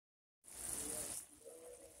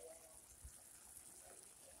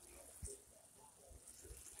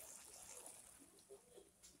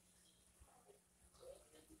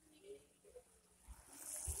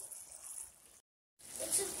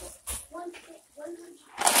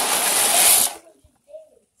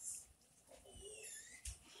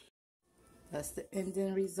That's the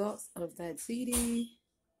ending results of that ziti.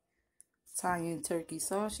 Italian turkey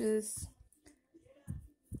sausages,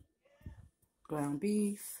 ground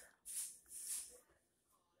beef,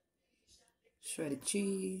 shredded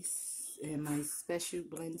cheese, and my special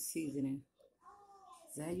blend seasoning.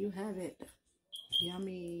 There you have it.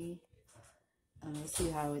 Yummy. And let's see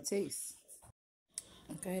how it tastes.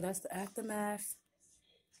 Okay, that's the aftermath.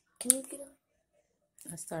 Can you get it?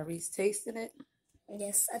 Let's start tasting it.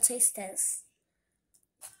 Yes, I taste test.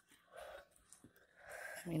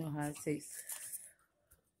 Let me know how it tastes.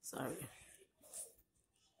 Sorry.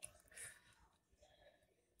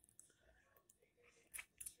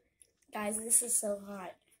 Guys, this is so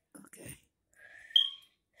hot. Okay.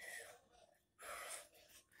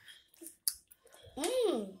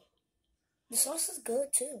 The sauce is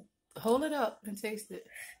good too. Hold it up and taste it.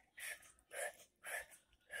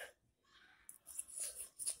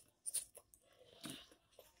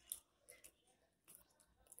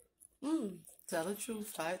 Tell the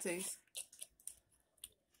truth. How it tastes.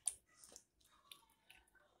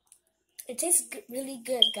 It tastes really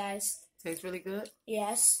good, guys. Tastes really good?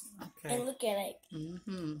 Yes. Okay. And look at it.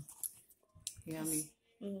 Yummy.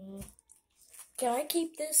 Can I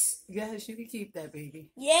keep this? Yes, you can keep that, baby.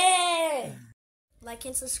 Yeah! Like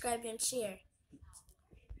and subscribe and share.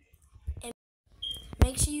 And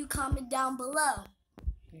make sure you comment down below.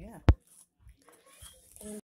 Yeah.